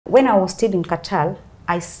When I was still in Qatar,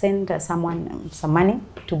 I sent someone some money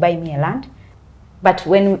to buy me a land. But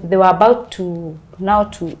when they were about now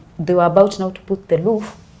to put the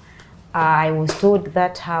roof, I was told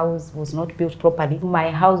that house was not built properly.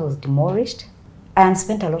 My house was demolished and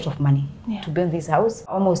spent a lot of money to build this house.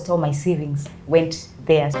 Almost all my savings went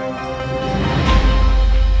there.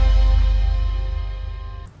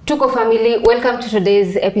 Tuko family, welcome to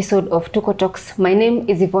today's episode of Tuko Talks. My name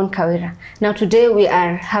is Yvonne Kawira. Now today we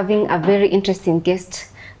are having a very interesting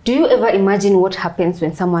guest. Do you ever imagine what happens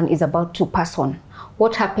when someone is about to pass on?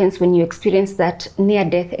 What happens when you experience that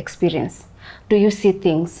near-death experience? Do you see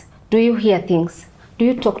things? Do you hear things? Do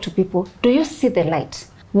you talk to people? Do you see the light?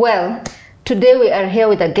 Well, today we are here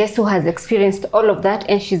with a guest who has experienced all of that,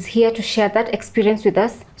 and she's here to share that experience with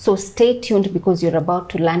us. So stay tuned because you're about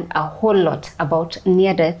to learn a whole lot about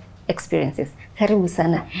near-death experiences. Karibu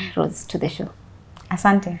sana, Rose, to the show.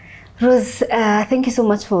 Asante. Rose, thank you so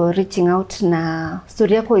much for reaching out. Na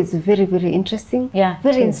story yako is very, very interesting. Yeah,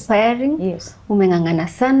 very inspiring. Yes. Umengangana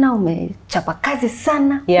sana, umechapa kazi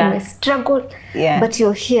sana, struggle. Yeah. But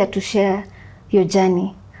you're here to share your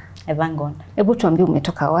journey. I thank God. Ebu tuambie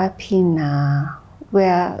umetoka wapi na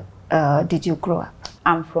where did you grow up?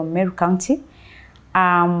 I'm from Meru County.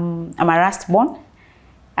 I'm a Rust born.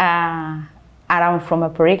 And I'm from a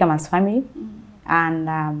polygamous family. And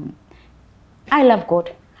I love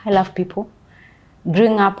God. I love people.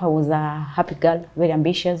 Growing up, I was a happy girl, very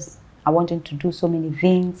ambitious. I wanted to do so many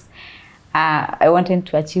things. I wanted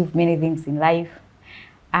to achieve many things in life.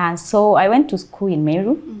 And so I went to school in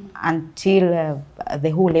Meru until the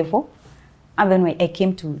whole level. And then when I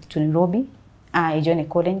came to Nairobi, I joined a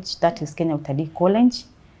college, that is Kenya Utalii College.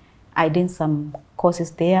 I did some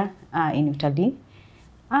courses there in Utalii.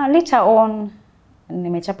 Later on,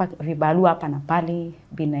 nimechapa vibarua hapa na pale,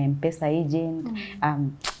 been an M-Pesa agent.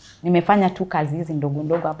 Nimefanya tu kazi hizi ndogo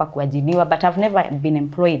ndogo hapa kuajiriwa, but I've never been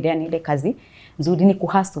employed. Yani ile kazi nzuri ni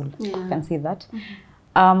kuhustle. You can see that.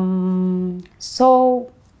 So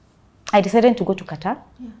I decided to go to Qatar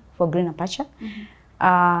for greener pasture,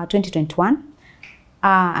 2021.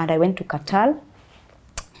 And I went to Qatar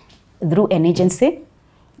through an agency.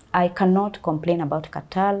 I cannot complain about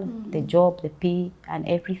Qatar, the job, the pay, and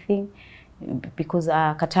everything, because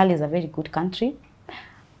Qatar is a very good country.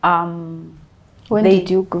 When did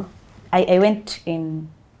you go? I went in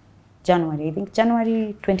January, I think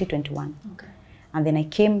January 2021. Okay. And then I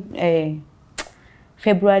came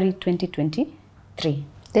February 2023.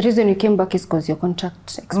 The reason you came back is because your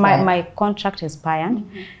contract expired? My contract expired.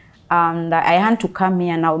 And I had to come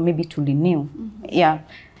here now maybe to renew. Yeah.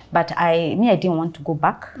 But I didn't want to go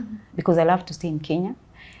back because I love to stay in Kenya.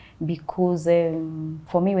 Because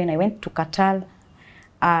for me, when I went to Qatar,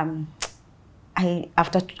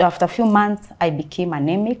 after a few months, I became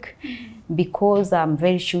anemic because I'm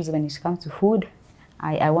very choosy when it comes to food.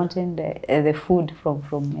 I wanted the food from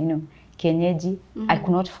Kenyeji. I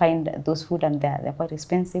could not find those food, and they're quite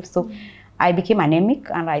expensive. So I became anemic,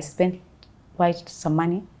 and I spent quite some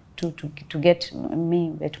money to get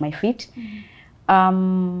me to my feet.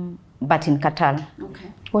 But in Qatar.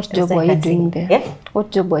 Okay. What job were you doing there? Yeah? What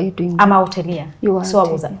job were you doing there? I'm a hotelier. You are so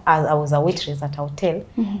I was a waitress at a hotel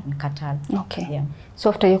in Qatar. Okay. Yeah. So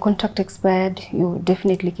after your contract expired, you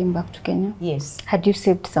definitely came back to Kenya? Yes. Had you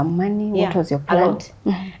saved some money? Yeah, what was your plan? A lot.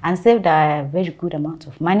 And saved a very good amount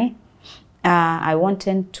of money. I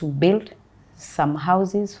wanted to build some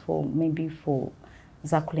houses for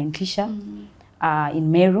Zakulentisha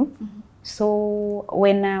in Meru. So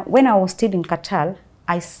when I was still in Qatar,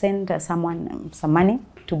 I sent someone some money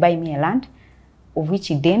to buy me a land, of which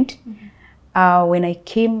he didn't. When I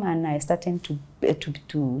came and I started to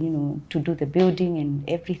do the building and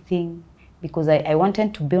everything, because I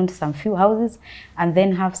wanted to build some few houses and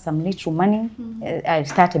then have some little money. I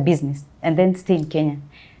start a business and then stay in Kenya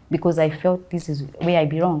because I felt this is where I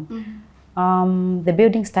belong. The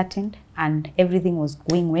building started and everything was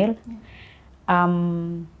going well.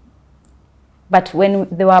 But when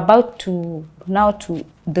they were about to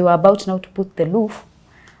put the roof,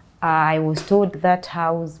 I was told that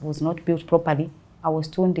house was not built properly. I was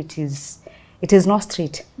told it is not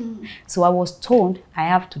straight. So I was told I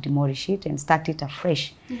have to demolish it and start it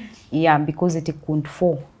afresh. Yeah, because it couldn't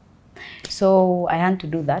fall. So I had to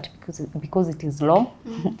do that because it is low.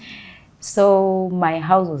 So my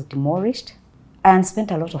house was demolished and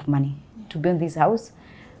spent a lot of money to build this house.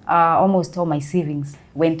 Almost all my savings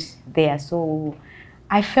went there. So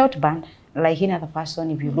I felt bad, like any other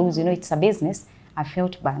person. If you lose, it's a business. I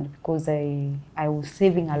felt bad because I was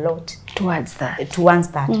saving a lot towards that.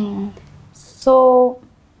 So,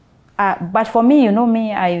 but for me,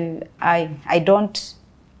 me, I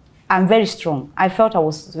I'm very strong. I felt I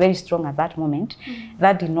was very strong at that moment.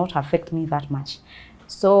 That did not affect me that much.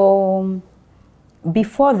 So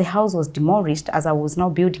before the house was demolished, as I was now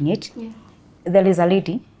building it, there is a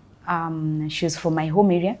lady. She's from my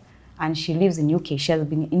home area, and she lives in UK. She has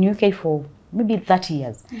been in UK for maybe 30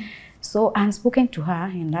 years. So I spoken to her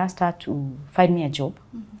and asked her to find me a job.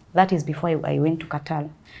 That is before I went to Qatar.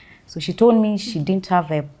 So she told me she didn't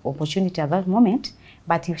have an opportunity at that moment,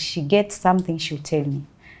 but if she gets something, she'll tell me.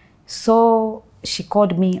 So she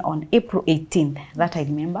called me on April 18th, that I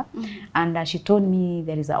remember, and she told me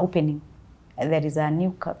there is an opening. There is a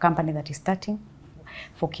new company that is starting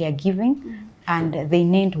for caregiving, and they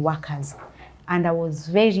named workers. And I was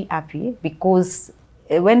very happy because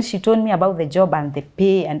when she told me about the job and the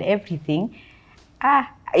pay and everything,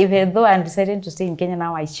 even though I decided to stay in Kenya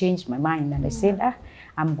now, I changed my mind and I said,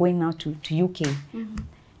 I'm going now to UK.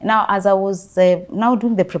 Now, as I was now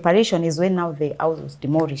doing the preparation is when now the house was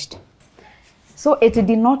demolished. So it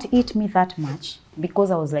did not eat me that much because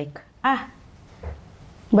I was like,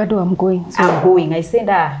 but I'm going. So I'm going. I said,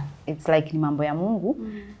 it's like ni mambo ya Mungu.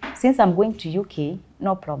 Since I'm going to UK,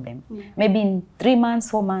 no problem. Maybe in 3 months,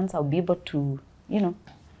 4 months, I'll be able to, you know,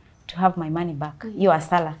 to have my money back. You are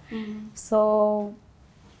sala. So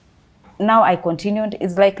now I continued.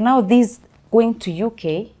 It's like now this going to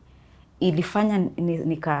UK, ilifanya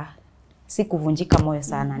nika sikuvunjika moyo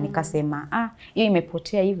sana. Nikasema, hiyo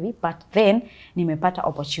imepotea hivi, but then nimepata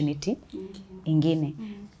opportunity ingine.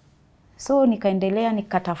 So nikaendelea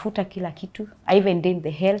nikatafuta kila kitu. I even did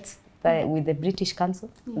the health with the British Council.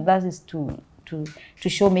 That is to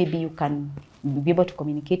show maybe you can be able to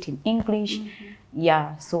communicate in English.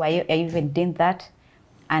 Yeah, so I even did that,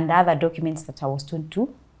 and other documents that I was told to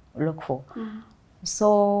look for.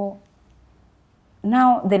 So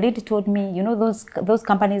now the lady told me, you know, those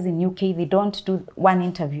companies in UK, they don't do one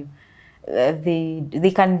interview.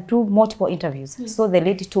 They can do multiple interviews. So the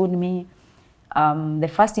lady told me the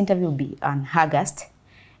first interview will be on August,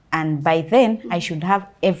 and by then I should have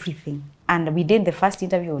everything. And we did the first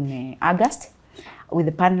interview on August with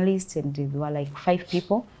the panelists, and there were like 5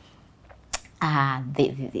 people.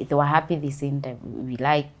 They were happy. They said that we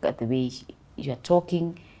like the way you are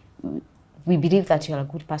talking. We believe that you are a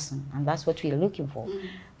good person, and that's what we are looking for.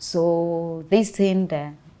 So they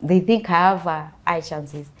said they think I have high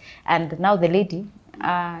chances. And now the lady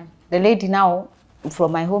now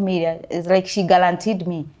from my home area is like she guaranteed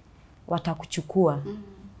me watakuchukua.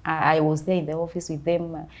 I was there in the office with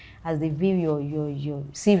them as they view your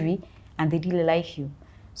CV, and they really like you.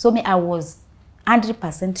 So me, I was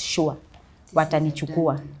 100% sure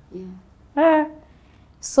watanichukua.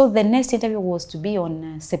 So the next interview was to be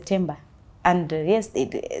on September. And yes,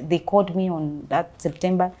 they called me on that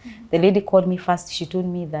September. The lady called me first. She told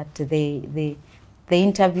me that the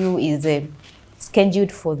interview is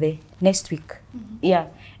scheduled for the next week. Yeah.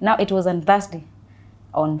 Now it was on Thursday,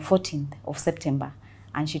 on 14th of September.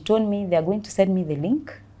 And she told me they are going to send me the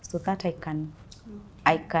link so that I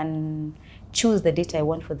can choose the date I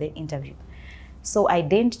want for the interview. So I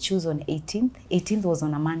didn't choose on 18th. 18th was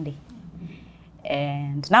on a Monday.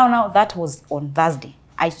 And now that was on Thursday.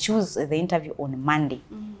 I chose the interview on Monday.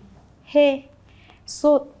 Hey,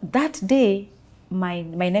 so that day, my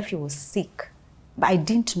nephew was sick, but I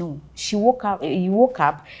didn't know. He woke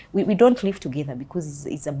up. We don't live together because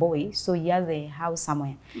it's a boy, so he has a house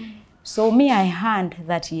somewhere. So me, I heard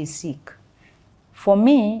that he is sick. For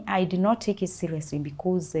me, I did not take it seriously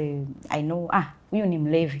because I know, huyu ni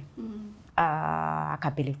mlevi.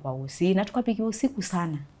 Akapelekwa hosi, na tukapigiwa usiku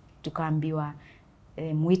sana. Tukaambiwa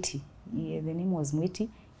Mwiti, the name was Mwiti,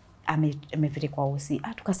 amepelekwa hosi.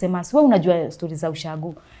 Tukasema, wewe unajua stories za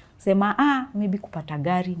ushago. Sema, maybe kupata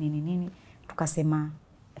gari nini. Tukasema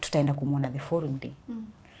tutaenda kumuona the following day.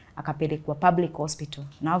 Akapelekwa public hospital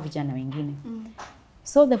na vijana wengine.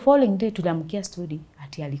 So the following day tuliamkia story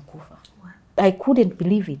ati alikufa. I couldn't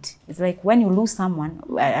believe it. It's like when you lose someone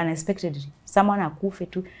unexpectedly, someone akufe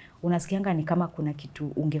tu, unasikianga ni kama kuna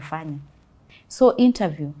kitu ungefanya. So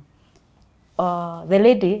interview, the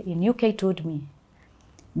lady in UK told me,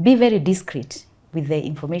 be very discreet with the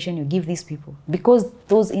information you give these people because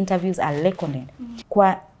those interviews are recorded.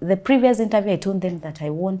 The previous interview, I told them that I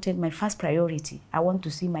wanted my first priority. I want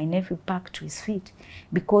to see my nephew back to his feet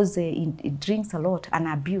because it drinks a lot and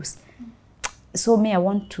abuse. So I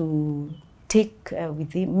want to take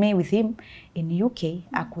with him in UK,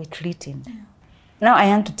 akwe treating. Now I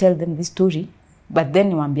want to tell them this story, but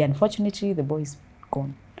then unfortunately the boy is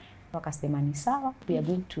gone. Wakasema ni sawa, we are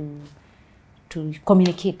going to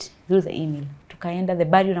communicate through the email. Tukaenda, the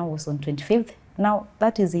burial now was on 25th. Now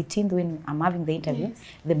that is 18th when I'm having the interview. Yes.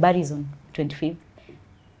 The burial is on 25th.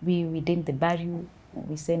 We did the burial.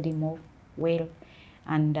 we send him off well,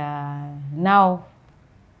 and now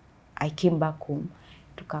I came back home.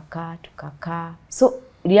 Tukakaa. So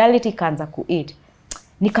reality kaanza kueat.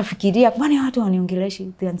 Nikafikiria kwani watu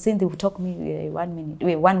waniongeleshi, they saying they will talk me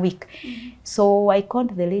 1 week. So I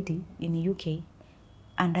called the lady in UK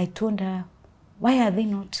and I told her, why are they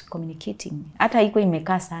not communicating? Hata iko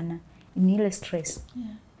imekaa sana, ni ile stress.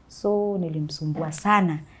 So nilimsumbua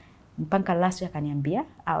sana. Mpaka last year akaniambia,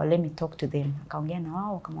 let me talk to them. Akaongea na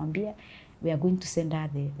wao, akamwambia, we are going to send her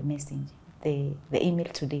the message, the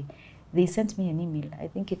email today. They sent me an email, I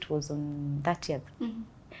think it was on 30th.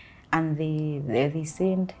 And they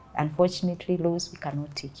said, unfortunately, Lois, we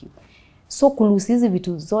cannot take you. So kulusi hizi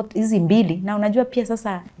vitu zote, hizi mbili, na unajua pia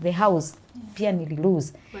sasa the house, pia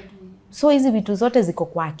nililose. So hizi vitu zote ziko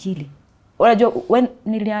kwa akili. Unajua,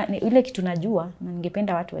 ile kitu najua, na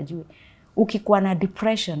ningependa watu wajue, ukikuwa na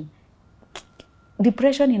depression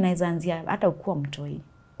inaweza anzia hata ukuwa mtoi.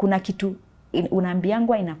 Kuna kitu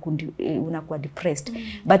unaambiangwa unakuwa depressed,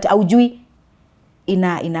 but haujui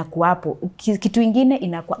inakuwa hapo. Kitu ingine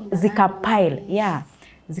inakuwa zikapile,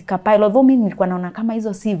 zikapile. Although mimi nilikuwa naona kama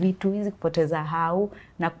hizo si vitu, hizi kupoteza hau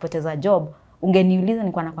na kupoteza job, ungeniuliza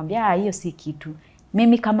nilikuwa nakwambia hiyo si kitu.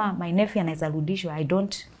 Mimi kama my nephew anaweza rudishwa, I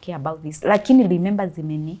don't care about this. Lakini remember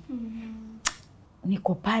zimeni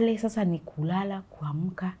niko pale sasa, ni kulala,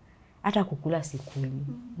 kuamka, hata kukula sikuli.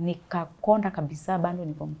 Nikakonda kabisa, bado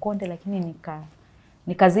niko mkonde, lakini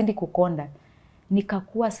nikazidi kukonda.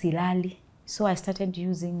 Nikakuwa silali. So I started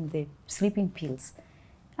using the sleeping pills.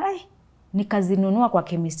 Nikazinunua kwa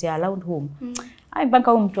chemist around home.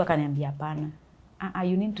 Mpaka huyu mtu akaniambia hapana.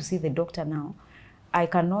 You need to see the doctor now. I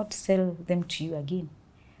cannot sell them to you again.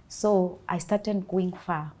 So I started going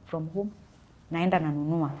far from home. Naenda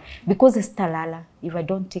nanunua. Because sitalala if I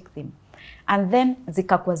don't take them. And then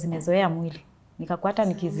zikakuwa zimezoea mwili. Nikakuwa hata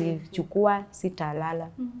nikizichukua sitalala.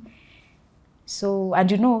 So,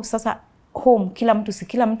 and you know, sasa home,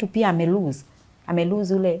 kila mtu pia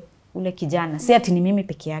amelose ule kijana. Si ati ni mimi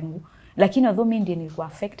peke yangu. Lakini although mimi ndiye nilikuwa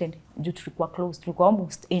affected, juu tulikuwa close, tulikuwa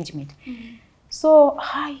almost age mate. So,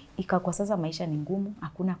 ikakuwa sasa maisha ni ngumu,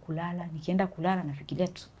 hakuna kulala. Nikienda kulala nafikiria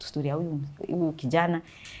story ya huyu kijana.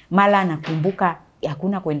 Mala nakumbuka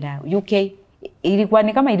hakuna kwenda UK. Ilikuwa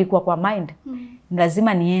ni kama ilikuwa kwa mind.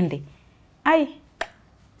 Lazima niende.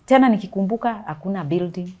 Tena nikikumbuka hakuna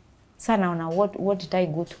building. Sana naona what did I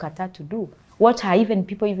go to Qatar to do? What are even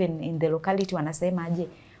people even in the locality wanasema aje?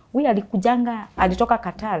 Huyu alitoka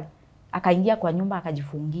Qatar, akaingia kwa nyumba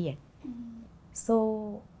akajifungia.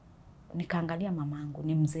 So nikaangalia mamangu,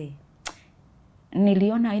 ni mzee.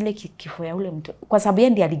 Niliona ile kifo ya ule mtu, kwa sababu yeye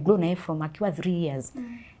ndiye aligrow na yeye from akiwa 3 years.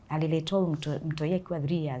 Aliletwa mtu yeye akiwa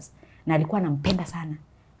 3 years na alikuwa anampenda sana.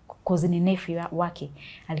 Cause ni nephew wake,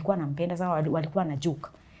 alikuwa anampenda sana, walikuwa na joke.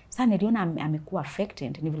 Sasa niliona amekuwa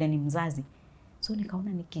affected, ni vile ni mzazi. So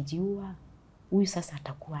nikaona nikijiua, huyu sasa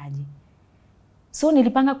atakuwaje? So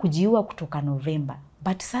nilipanga kujiua kutoka November.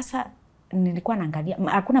 But sasa nilikuwa naangalia,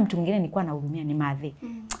 hakuna mtu mwingine nilikuwa nahurumia, ni madhe.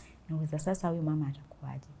 Nauliza sasa huyu mama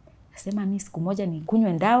atakuwaje? Nasema mimi siku moja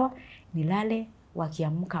nikunywe dawa, nilale,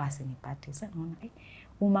 wakiamka wasinipate. Sasa naona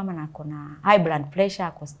huyu mama nako na high blood pressure,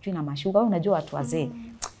 ako sijui na mashuga, unajua watu wazee.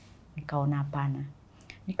 Nikaona hapana.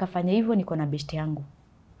 Nikafanya hivyo, niko na best yangu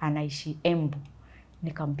anaishi Embu.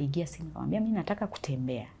 Nikampigia simu, nikamwambia mimi nataka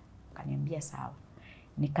kutembea. Akaniambia sawa.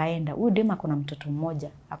 Nikaenda. Huyu dem ako na mtoto mmoja,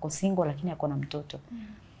 ako single lakini ako na mtoto.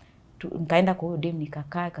 Nikaenda kwa huyo dem,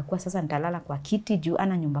 nikakaa, ikakuwa sasa nitalala kwa kiti juu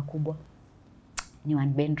ana nyumba kubwa. Ni 1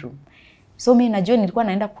 bedroom. So mimi najua nilikuwa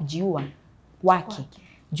naenda kujiua kwake.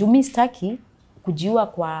 Juu mimi sitaki kujiua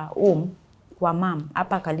kwa kwa mom,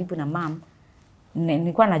 hapa karibu na mom.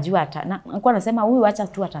 Nilikuwa najua nilikuwa nasema huyu acha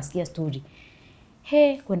tu atasikia story.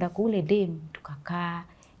 Kwenda kwa ule dem tukakaa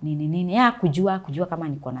nini kujua kama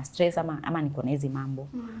niko na stress ama niko na hizi mambo.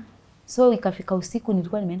 So ikafika usiku,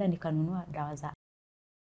 nilikuwa nimeenda nikanunua dawa za.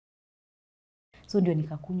 So ndio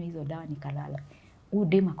nikakunywa hizo dawa nikalala. Huyu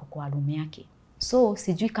dem ako kwa room yake. So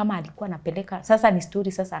sijui kama alikuwa anapeleka, sasa ni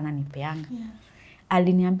story sasa ananipeanga.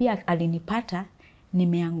 Aliniambia alinipata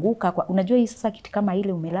nimeanguka unajua hii sasa kitu kama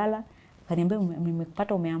ile umelala, kaniambia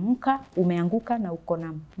nimekupata umeanguka na uko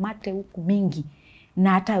na mate huku mingi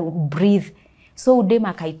na hata breathe. So dem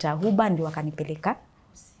akaita huba, ndio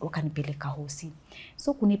wakanipeleka hosi.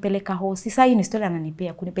 So kunipeleka hosi, sasa hii ni story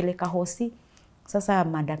ananipea, kunipeleka hosi. Sasa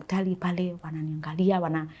madaktari pale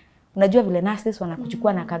wananiangalia, unajua vile nurses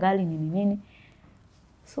wanakuchukua na kagali nini.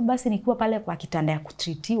 So basi nikiwa pale kwa kitanda ya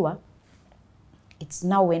kutritiwa, it's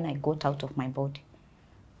now when I got out of my body.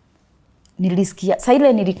 Nilisikia, sasa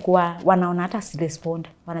ile nilikuwa wanaona hata si respond,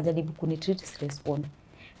 wanajaribu kunitreat si respond.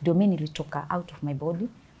 Ndio mimi nilitoka out of my body.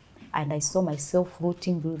 and I saw myself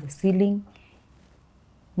floating through the ceiling.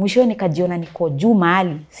 Mwisho nikajiona niko juu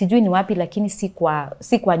mahali, sijui ni wapi lakini si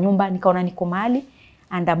kwa nyumba, nikaona niko mahali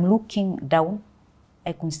and I'm looking down.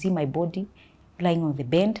 I could see my body lying on the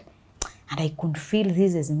bed and I could feel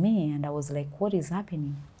this is me, and I was like, what is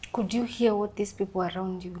happening? Could you hear what these people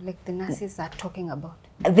around you, like the nurses, are talking about?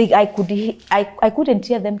 I couldn't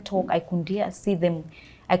hear them talk. I couldn't see them.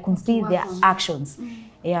 I could see their actions.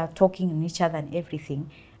 Yeah, talking on each other and everything,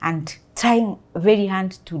 and trying very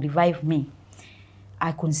hard to revive me.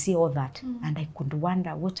 I could see all that, and I could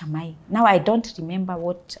wonder, what am I? Now I don't remember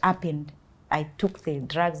what happened. I took the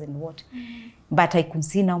drugs and what, but I could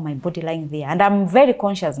see now my body lying there, and I'm very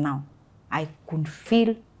conscious now. I could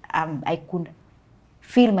feel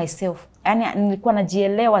myself. Yani nilikuwa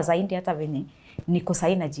najielewa zaidi hata venye niko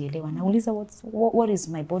sahi najielewa. Nauliza what is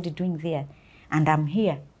my body doing there, and I'm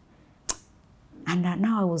here. And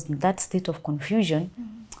now I was in that state of confusion.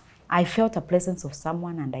 I felt a presence of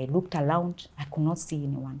someone, and I looked around. I could not see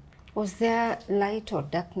anyone. Was there light or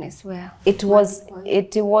darkness where? It was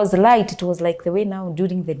light. It was like the way now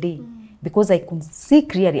during the day, because I could see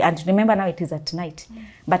clearly. And remember now it is at night,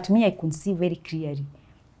 but me, I could see very clearly.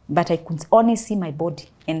 But I could only see my body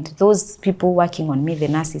and those people working on me, the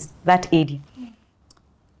nurses, that area.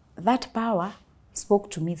 That power spoke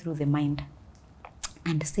to me through the mind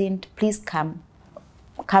and said, please come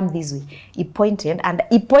this way. He pointed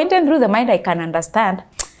through the mind. I can understand.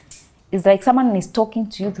 It's like someone is talking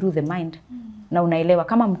to you through the mind. Na unaelewa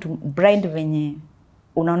kama mtu blind venye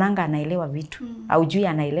unaonanga anaelewa vitu. Haujui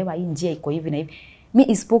anaelewa hii njia iko hivi na hivi. Me,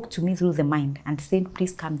 he spoke to me through the mind and said,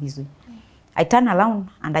 please come this way. I turned around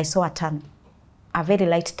and I saw a tunnel, a very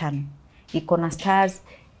light tunnel. Iko na stars,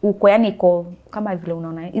 uko yani iko kama vile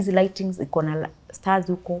unaona hizi lightings, iko na stars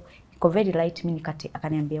uko, iko very light. Mimi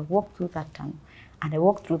akaniambia walk through that tunnel, and I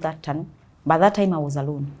walked through that tunnel. By that time I was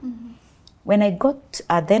alone. When I got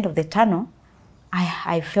at the end of the tunnel,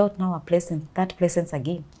 I felt now that presence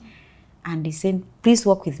again. And he said, please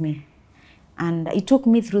walk with me. And he took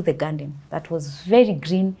me through the garden that was very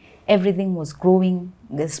green. Everything was growing,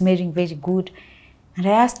 smelling very good. And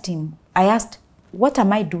I asked, what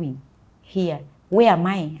am I doing here? Where am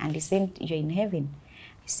I? And he said, you're in heaven.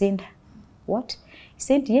 I said, what? He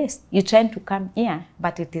said, yes, you're trying to come here,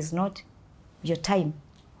 but it is not your time.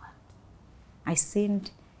 I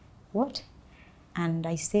said, what? And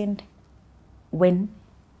I said,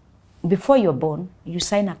 before you're born, you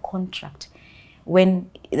sign a contract. In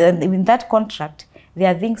that contract, there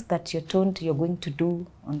are things that you're told you're going to do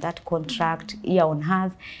on that contract here on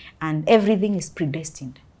earth, and everything is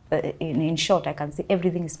predestined. In short, I can say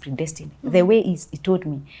everything is predestined. The way he told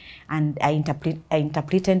me, and I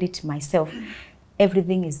interpreted it myself.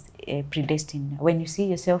 Everything is predestined. When you see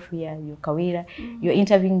yourself here, you're Kawira, you're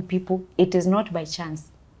interviewing people, it is not by chance,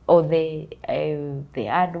 or the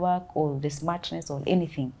hard work, or the smartness, or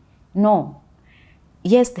anything. No.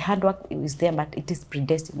 Yes, the hard work is there, but it is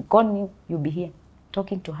predestined. God knew you'll be here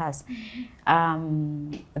talking to us.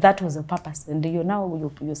 That was the purpose. And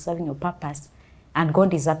you're serving your purpose, and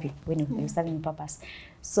God is happy when you're serving your purpose.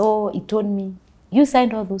 So he told me, you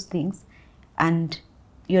signed all those things, and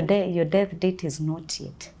your death date is not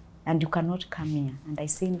yet, and you cannot come here. And I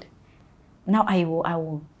said, now I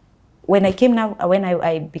will. When I came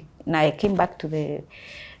I came back to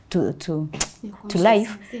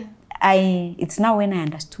life. It's now when I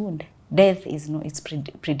understood death is it's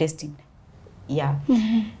predestined. Yeah.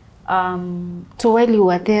 So while you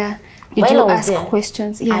were there, did you ask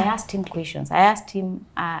questions? Yeah. I asked him questions. I asked him,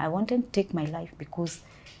 I wanted to take my life because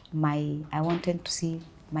I wanted to see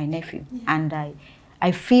my nephew. Yeah. And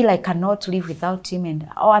I feel I cannot live without him, and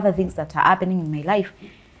all other things that are happening in my life.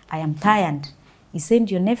 I am tired. He said,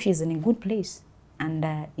 your nephew is in a good place. And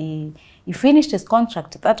he finished his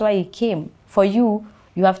contract. That's why he came. For you,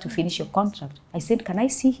 you have to finish your contract. I said, can I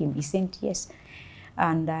see him? He said, yes.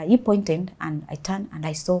 And he pointed, and I turned, and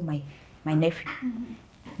I saw my nephew.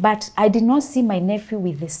 But I did not see my nephew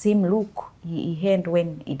with the same look he had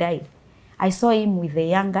when he died. I saw him with a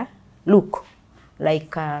younger look,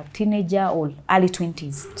 like a teenager or early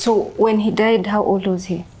 20s. So when he died, how old was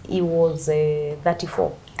he? He was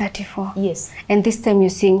 34. 34? Yes. And this time you're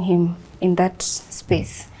seeing him in that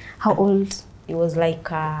space. How old? It was like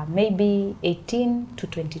maybe 18 to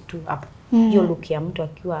 22 up. You look ya mtu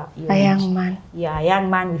akiwa a young man. Yeah, a young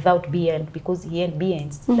man without beard, because he had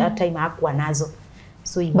beards. That time hakuwa nazo.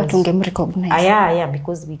 So he but was, recognize. Yeah,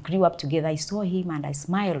 because we grew up together. I saw him and I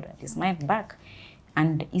smiled. He smiled back.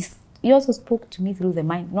 And he also spoke to me through the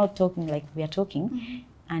mind, not talking like we are talking.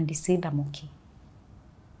 And he said, I'm okay.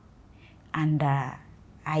 And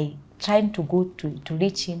I tried to go to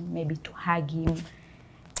reach him, maybe to hug him.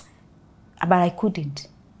 but I couldn't.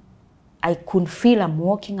 I could feel I'm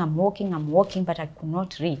walking, but I could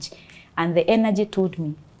not reach. And the energy told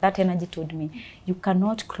me, that energy told me, you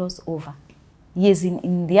cannot cross over. Yes,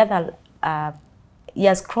 in the other, he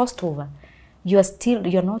has crossed over.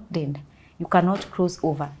 You're not dead. You cannot cross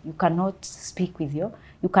over. You cannot speak with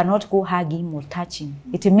you cannot go hug him or touch him.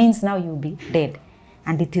 It means now you'll be dead.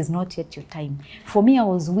 And it is not yet your time. For me, I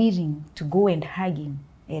was willing to go and hug him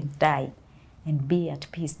and die and be at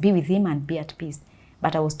peace, be with him and be at peace.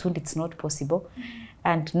 But I was told it's not possible.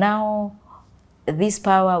 And now this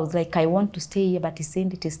power, I was like, I want to stay here, but he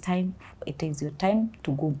said it is your time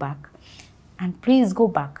to go back. And please go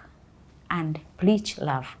back and preach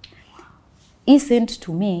love. He sent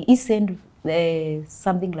to me,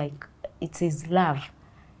 something like, it is love,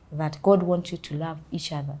 that God wants you to love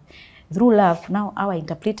each other. Through love, now how I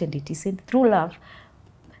interpreted it, he said, through love,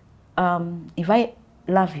 if I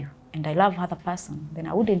love you and I love other person, then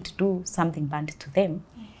I wouldn't do something bad to them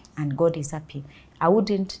and God is happy. I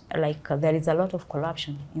wouldn't, there is a lot of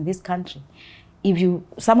corruption in this country. If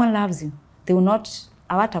someone loves you, they will not,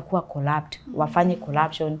 hawatakuwa corrupt, wafanye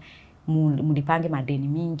corruption, mlipange madeni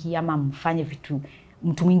mingi, ama mfanye vitu,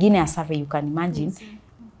 mtu mwingine asafe, you can imagine.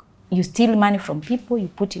 You steal money from people, you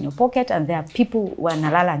put in your pocket, and there are people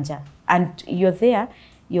wanalala njaa. And you're there,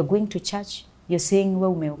 you're going to church, you're saying, we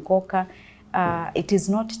umeokoka. It is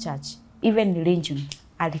not church. Even religion,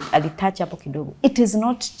 alitouch hapo kidogo. It is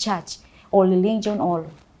not church or religion or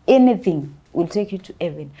anything will take you to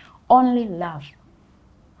heaven. Only love.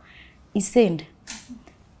 He said,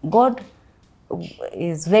 God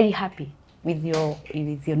is very happy with your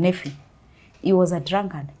nephew. He was a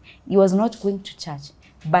drunkard. He was not going to church.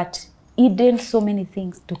 But he did so many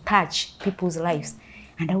things to touch people's lives.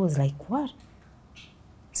 And I was like, what?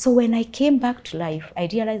 So when I came back to life, I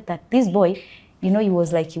realized that this boy, he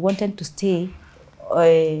was like, he wanted to stay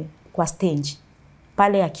kwa stage.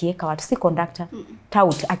 Pale akieka watu, si conductor,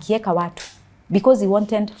 tout, akieka watu. Because he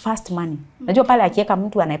wanted fast money. Najua pale akieka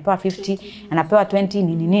mtu anapewa 50, anapewa 20,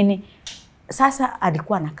 nini. Sasa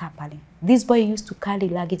alikuwa anakaa pale. This boy used to carry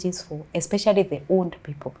luggages for, especially the old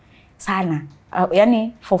people. Sana.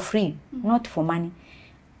 Yani for free, not for money.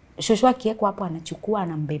 Shoshu akieko hapo anachukua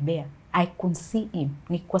anambebea. I could see him.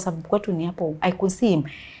 Ni kwa sababu kwetu ni hapo. I could see him.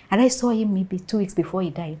 And I saw him maybe 2 weeks before he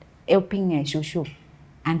died, helping Shoshu.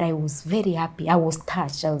 And I was very happy. I was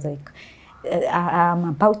touched. I was like, I'm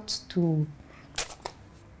about to...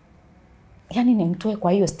 Yani nimtoe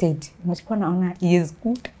kwa hiyo state. Nilikuwa naona he is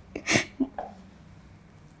good.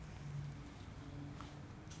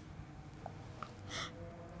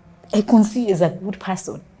 I could see he is a good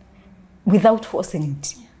person without forcing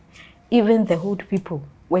it. Even the old people,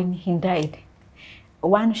 when he died,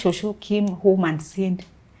 one Shoshu came home and said,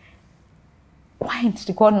 why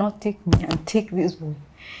did God not take me and take this boy?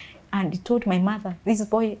 And he told my mother, this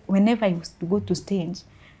boy, whenever he used to go to stage,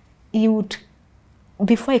 he would,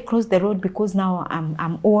 before I crossed the road, because now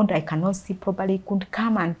I'm old, I cannot see properly, he could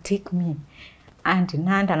come and take me. And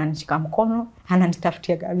Nanda ananishika mkono,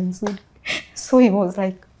 ananitafutia gari nzuri. So he was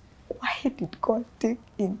like, why did God take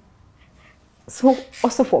him? So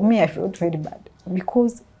also for me, I felt very bad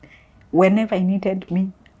because whenever I needed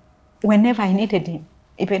him,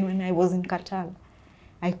 even when I was in Qatar,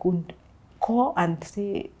 I could call and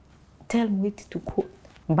say, tell me to go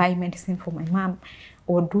buy medicine for my mom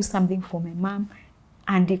or do something for my mom.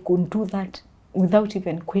 And he could do that without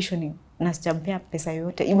even questioning. Nasijampea pesa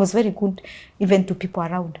yote. It was very good even to people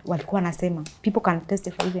around. Walikuwa nasema. People can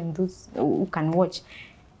testify, even those who can watch.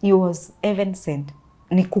 He was heaven sent.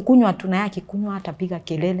 Ni kukunywa tu, na yake kunywa atapiga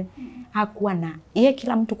kelele. Hakuwa na, yeye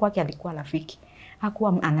kila mtu kwake alikuwa rafiki.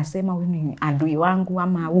 Hakuwa anasema huyu ni adui wangu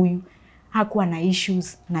ama huyu. Hakuwa na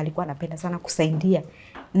issues, na alikuwa anapenda sana kusaidia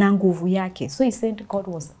na nguvu yake. So he said God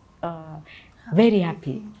was very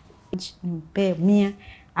happy. Nimpe 100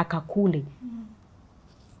 akakule.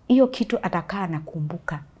 Hiyo kitu atakaa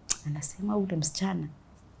nakumbuka. Anasema ule msichana.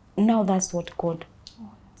 Now that's what God.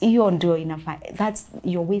 Hiyo ndio inafaa. That's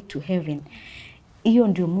your way to heaven. Hiyo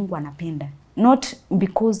ndio Mungu anapenda. Not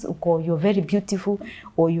because you're very beautiful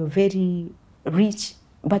or you're very rich,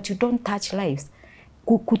 but you don't touch lives.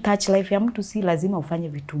 Kutouch life ya mtu si lazima ufanye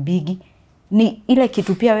vitu bigi. Ni ile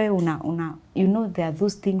kitu pia wewe you know there are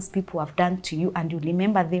those things people have done to you and you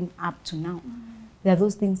remember them up to now. There are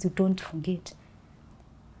those things you don't forget.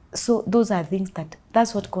 So those are things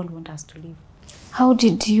that's what God wants us to live. How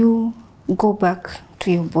did you go back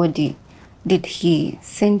to your body? Did he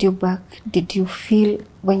send you back? Did you feel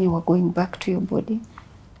when you were going back to your body?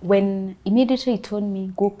 When immediately he told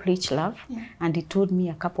me, go preach love, and he told me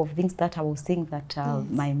a couple of things that I was saying that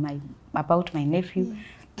about my nephew.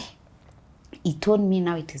 he told me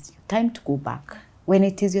now it is your time to go back. When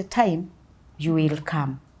it is your time, you will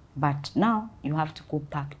come. But now you have to go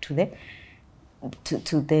back to the,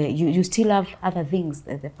 you still have other things,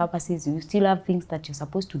 the purposes, you still have things that you're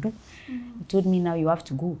supposed to do. He told me now you have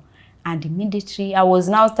to go. And immediately I was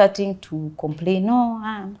now starting to complain.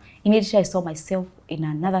 No, immediately I saw myself in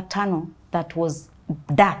another tunnel that was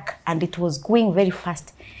dark and it was going very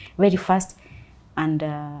fast, very fast. And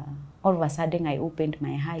all of a sudden I opened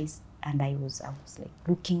my eyes and I was like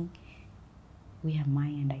looking, where am I?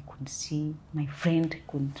 And I could see my friend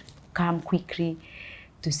could come quickly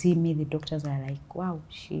to see me. The doctors are like, wow,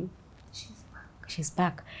 she's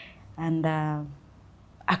back. And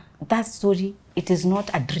that story, it is not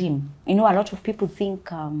a dream. You know, a lot of people think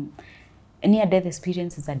near-death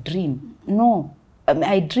experience is a dream. No,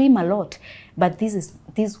 I dream a lot, but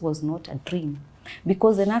this was not a dream.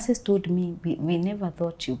 Because the nurses told me, we never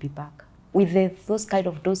thought you'd be back. With those kind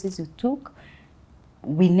of doses you took,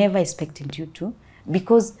 we never expected you to.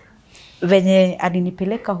 Because venye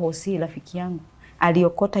alinipeleka hosi rafiki yangu,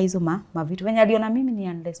 aliokota hizo mavitu. Venye aliona mimi ni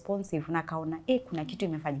unresponsive na kaona, kuna kitu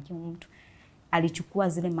imefanyikia mtu. Alichukua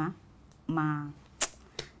zile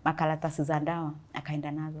makaratasi za dawa,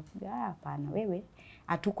 akaenda nazo. Hapana, wewe,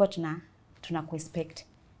 hatukuwa tuna expect.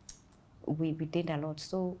 We did a lot.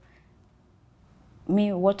 So,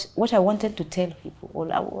 me, what I wanted to tell people, or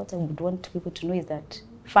what I would want people to know is that,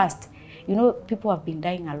 first, you know, people have been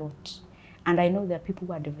dying a lot. And I know there are people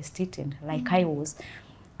who are devastated, like I was.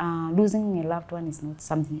 Losing a loved one is not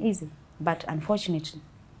something easy. But unfortunately,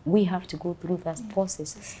 we have to go through that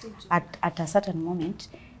process. At a certain moment,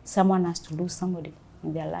 someone has to lose somebody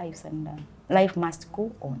in their lives, and life must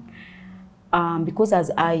go on. Because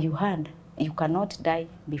as you heard, you cannot die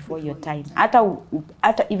before your time.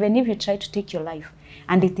 Even if you try to take your life,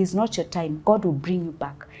 and it is not your time, God will bring you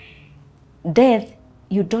back. Death,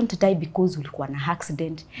 you don't die because ulikuwa na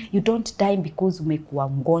accident. You don't die because umekuwa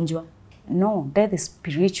mgonjwa. No, death is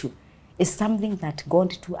spiritual. It's something that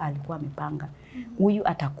God tu alikuwa amepanga. Huyu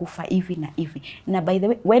atakufa hivi na hivi. Na by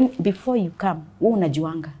the way, before you come, wewe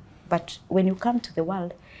unajuanga. But when you come to the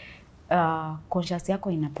world, conscious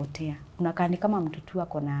yako inapotea. Unakaa ni kama mtu tu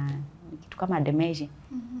ako na kitu kama dementia.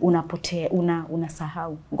 Unapotea,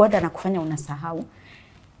 unasahau. God anakufanya unasahau.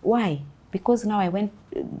 Why? Because now I went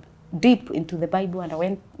deep into the Bible and I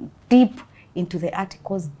went deep into the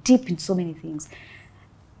articles, deep in so many things.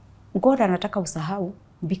 God anataka usahau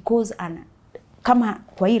because kama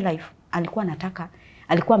kwa hii life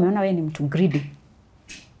alikuwa ameona wewe ni mtu greedy.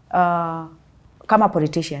 Kama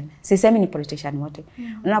politician, sisemi ni politician wote.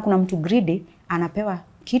 Na kuna mtu greedy anapewa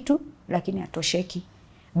kitu lakini atosheki.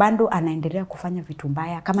 Bando anaendelea kufanya vitu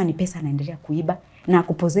mbaya, kama ni pesa anaendelea kuiba na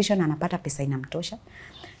kuposition anapata pesa inamtosha.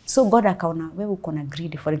 So God akaona wewe uko na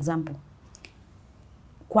greed. For example,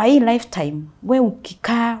 kwa hii lifetime wewe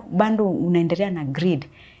ukikaa bando unaendelea na greed,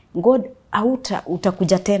 God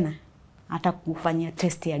utakuja tena atakufanyia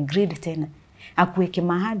test ya greed tena, akuweke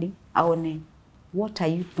mahali aone what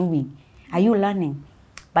are you doing, are you learning.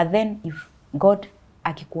 But then if God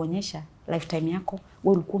akikuonyesha lifetime yako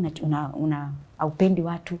wewe ulikuwa haupendi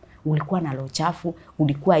watu, ulikuwa na roho chafu,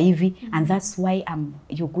 ulikuwa hivi, and that's why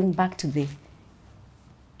you're going back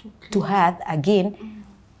to earth again.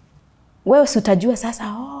 Wewe utajua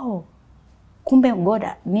sasa, kumbe God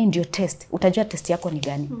ni ndio test. Utajua test yako ni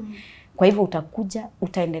gani. Kwa hivyo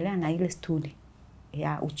utaendelea na ile story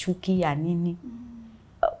ya uchuki ya nini.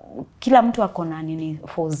 Kila mtu ako na nini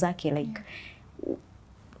for zake, like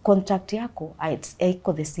contract yako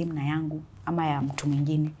haiko the same na yangu ama ya mtu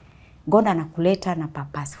mwingine. God anakuleta na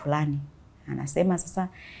purpose fulani. Anasema sasa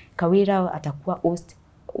Kawira atakuwa host,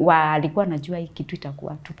 alikuwa anajua hii kitu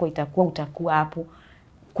itakuwa Tuko utakuwa hapo.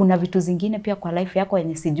 Kuna vitu zingine pia kwa life yako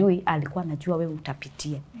yenye sijui alikuwa anajua wewe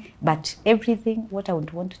utapitia. But everything, what I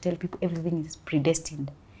would want to tell people, everything is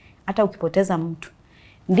predestined. Hata ukipoteza mtu,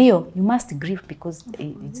 ndio you must grieve because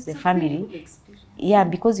it's the family. Yeah,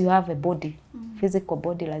 because you have a body, physical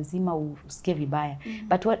body, lazima usikie vibaya.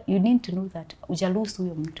 But what you need to know that ujalusu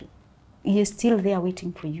huyo mtu, he is still there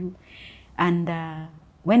waiting for you. And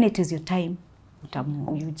when it is your time,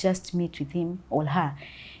 you just meet with him or her.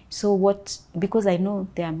 So because I know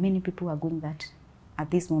there are many people who are going that at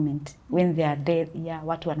this moment, when they are dead,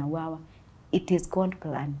 watu wanauawa, it is God's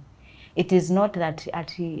plan. It is not that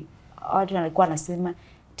watu walikuwa wanasema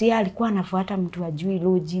tia alikuwa anafuata mtu ajui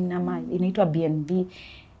login ama inaitwa BNB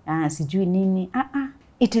sijui nini.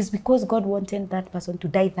 It is because God wanted that person to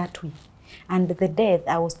die that way. And the death,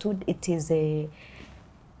 I was told, it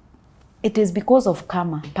is because of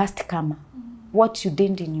karma, past karma. What you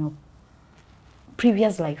did in your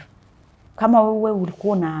previous life. Kama wewe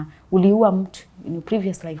ulikuwa uliua mtu in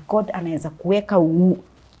previous life, God anaweza kuweka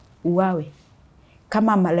uawe.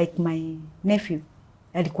 Kama like my nephew,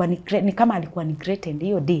 alikuwa ni kama alikuwa neglected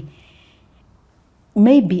hiyo day.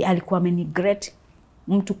 Maybe alikuwa ameneglect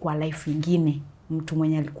mtu kwa life ingine, mtu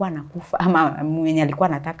mwenye alikuwa anakufa ama mwenye alikuwa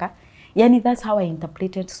anataka. Yani that's how I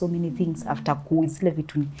interpreted so many things after zile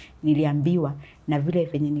vitu niliambiwa na vile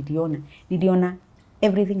venye niliona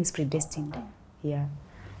everything is predestined. Yeah.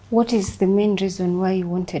 What is the main reason why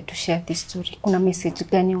you wanted to share this story? Kuna message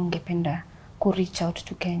gani ungependa ku reach out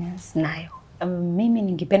to Kenyans nayo? Mimi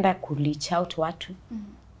ningependa ku reach out watu,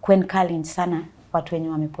 kuencourage sana watu wenye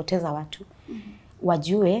wamepoteza watu,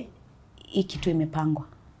 wajue hii kitu imepangwa.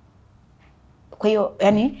 Kwa hiyo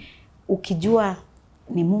yani ukijua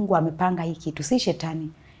ni Mungu amepanga hii kitu, si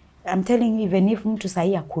shetani. I'm telling you, even if mtu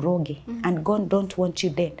sahi akuroge and God don't want you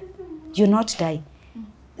dead, you not die.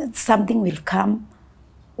 Something will come,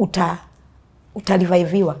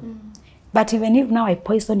 utaliviviwa. But even if now I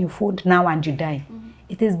poison your food now and you die,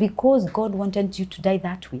 it is because God wanted you to die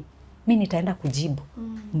that way. Mimi nitaenda kujibu.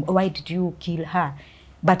 Why did you kill her?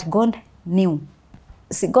 But God knew.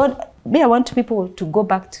 See, God, I want people to go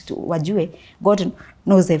back to wajue, God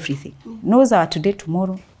knows everything. Knows our today,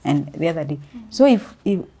 tomorrow, and the other day. So if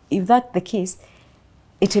that's the case,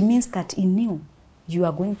 it means that He knew you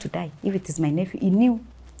are going to die. If it is my nephew, He knew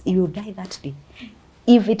he will die that day.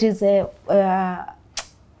 If it is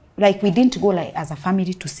like we didn't go like as a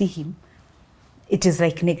family to see him, it is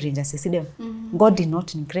like negligence. God did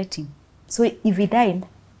not neglect him. So if he died,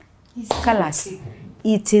 colors,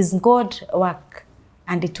 it is God's work,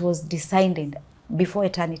 and it was decided before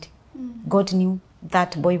eternity. God knew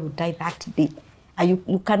that boy would die that day.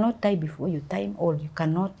 You cannot die before your time, or you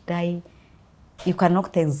cannot die, you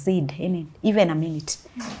cannot exceed even a minute.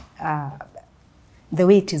 The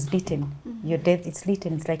way it is written, your death is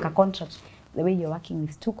written. It's like a contract. The way you're working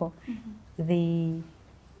with Tuko,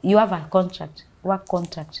 you have a contract, work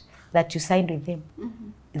contract that you signed with them.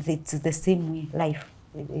 It's the same way, life,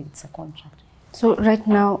 it's a contract. So right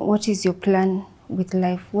now, what is your plan with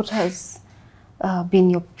life? What has been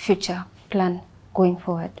your future plan going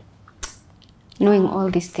forward? Knowing all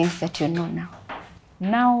these things that you know now.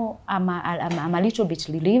 Now I'm a little bit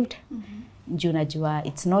relieved.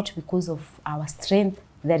 It's not because of our strength.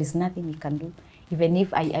 There is nothing we can do. Even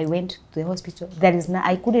if I went to the hospital,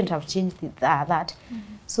 I couldn't have changed that.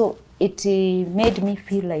 So it made me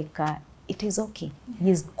feel like it is okay. He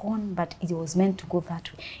is gone, but it was meant to go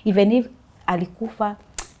that way. Even if alikufa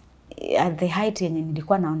at the height yenye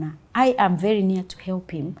nilikuwa naona, I am very near to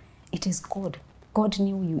help him. It is God. God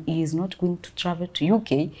knew he is not going to travel to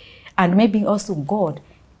UK, and maybe also God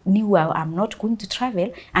knew I'm not going to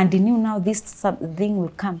travel, and he knew now this thing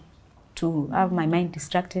will come to have my mind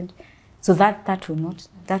distracted, so that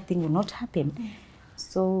thing will not happen.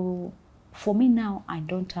 So for me now, I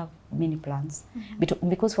don't have many plans,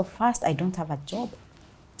 because for first I don't have a job,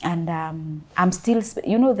 and I'm still,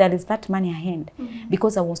 there is that money ahead,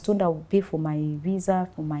 because I was told I would pay for my visa,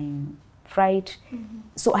 for my flight,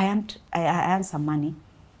 so I earn some money.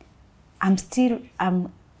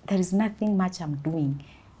 There is nothing much I'm doing,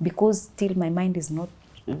 because still my mind is not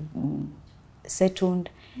settled.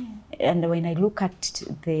 And when I look at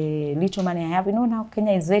the little money I have, now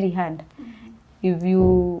Kenya is very hard.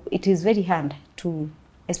 It is very hard to,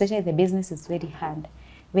 especially the business is very hard,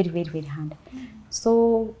 very, very, very hard.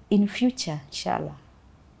 So in future, inshallah,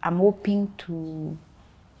 I'm hoping to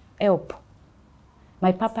help.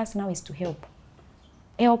 My purpose now is to help.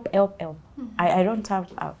 Help. I don't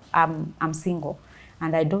have, I'm single,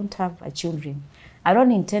 and I don't have children. I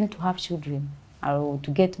don't intend to have children or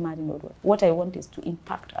to get married. What I want is to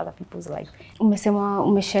impact other people's life. Umesema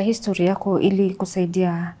umeshare history yako ili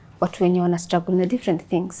kusaidia watu wenye wana struggle na different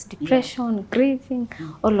things, depression, grieving,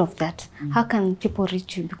 all of that. How can people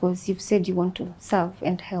reach you? Because you've said you want to serve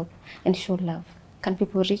and help and show love. Can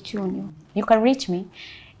people reach you on your? You can reach me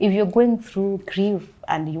if you're going through grief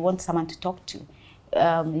and you want someone to talk to.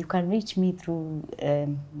 You can reach me through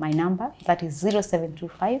my number, that is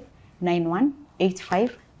 0725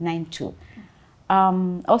 918592.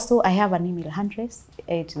 Also, I have an email address.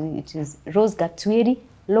 It is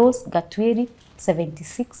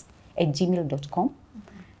losgatweri76@gmail.com.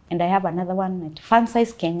 And I have another one at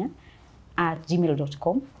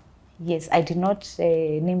fansizekenya@gmail.com. Yes, I did not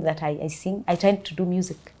name that I sing. I tried to do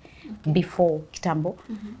music before Kitambo.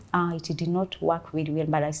 It did not work very well,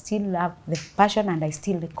 but I still have the passion, and I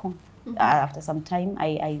still record. After some time,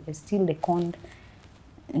 I still record,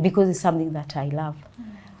 because it's something that I love.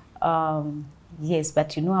 Yes,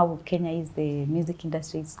 but you know how Kenya is, the music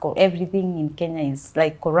industry is called, everything in Kenya is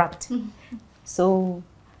like corrupt. So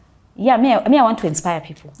yeah, me, I want to inspire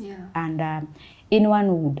people. Yeah. And anyone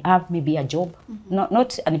who would have maybe a job,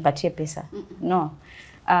 not anipatie pesa, no.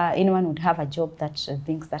 Anyone would have a job that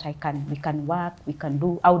thinks that we can work, we can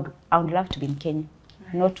do. I would love to be in Kenya,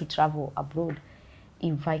 not to travel abroad.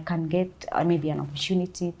 If I can get maybe an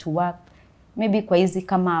opportunity to work, maybe kwa hizi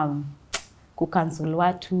kama kucancel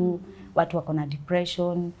watu wako na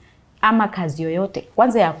depression, ama kazi yoyote,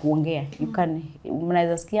 kwanza ya kuongea.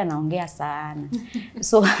 Mnaweza sikia naongea sana.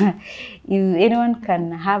 So if anyone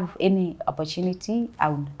can have any opportunity, I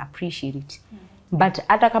would appreciate it. But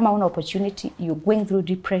hata kama una opportunity, you're going through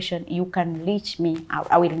depression, you can reach me.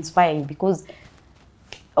 I will inspire you, because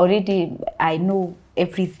already I know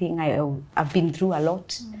everything. I've been through a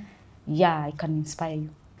lot. Yeah, I can inspire you.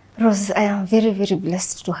 Rose, I am very, very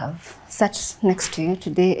blessed to have sat next to you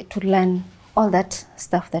today to learn all that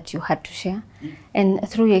stuff that you had to share. And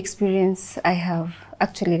through your experience, I have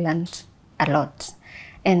actually learned a lot.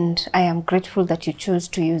 And I am grateful that you chose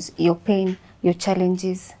to use your pain, your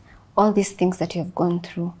challenges, all these things that you have gone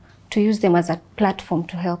through, to use them as a platform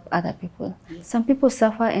to help other people. Yes. Some people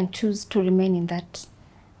suffer and choose to remain in that,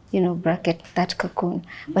 bracket, that cocoon.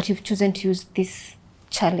 But you've chosen to use this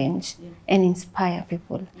challenge and inspire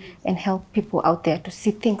people and help people out there to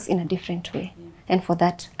see things in a different way. And for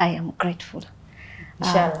that, I am grateful.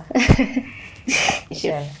 Inshallah.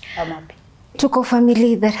 Inshallah. I'm happy. Tuko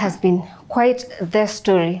family, that has been quite their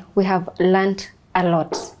story. We have learned a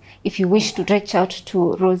lot. If you wish to reach out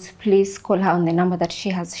to Rose, please call her on the number that she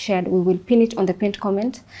has shared. We will pin it on the pinned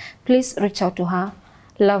comment. Please reach out to her,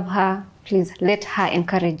 love her. Please let her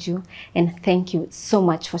encourage you. And thank you so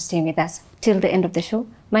much for staying with us till the end of the show.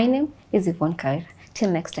 My name is Yvonne Kawira.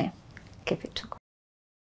 Till next time, keep it Tuko.